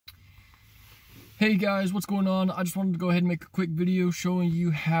Hey guys, what's going on? I just wanted to go ahead and make a quick video showing you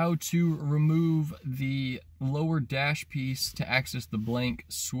how to remove the lower dash piece to access the blank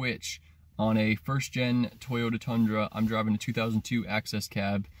switch on a first gen Toyota Tundra. I'm driving a 2002 Access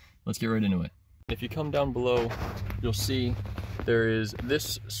cab. Let's get right into it. If you come down below, you'll see there is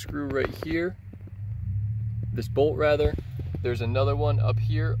this screw right here, this bolt rather. There's another one up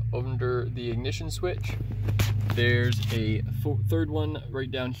here under the ignition switch. There's a third one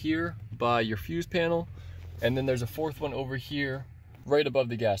right down here by your fuse panel, and then there's a fourth one over here right above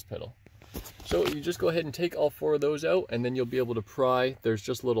the gas pedal. So you just go ahead and take all four of those out, and then you'll be able to pry. There's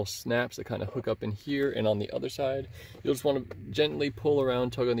just little snaps that kind of hook up in here and on the other side. You'll just want to gently pull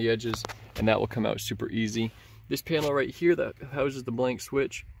around, tug on the edges, and that will come out super easy. This panel right here that houses the blank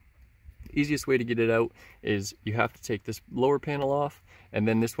switch, easiest way to get it out is you have to take this lower panel off, and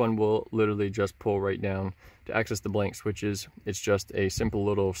then this one will literally just pull right down to access the blank switches. It's just a simple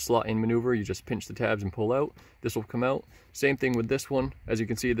little slot in maneuver. You just pinch the tabs and pull out. This will come out. Same thing with this one. As you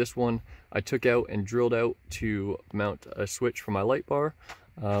can see, this one I took out and drilled out to mount a switch for my light bar.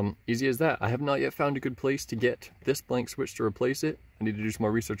 Easy as that. I have not yet found a good place to get this blank switch to replace it. I need to do some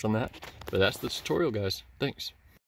more research on that, but that's the tutorial, guys. Thanks.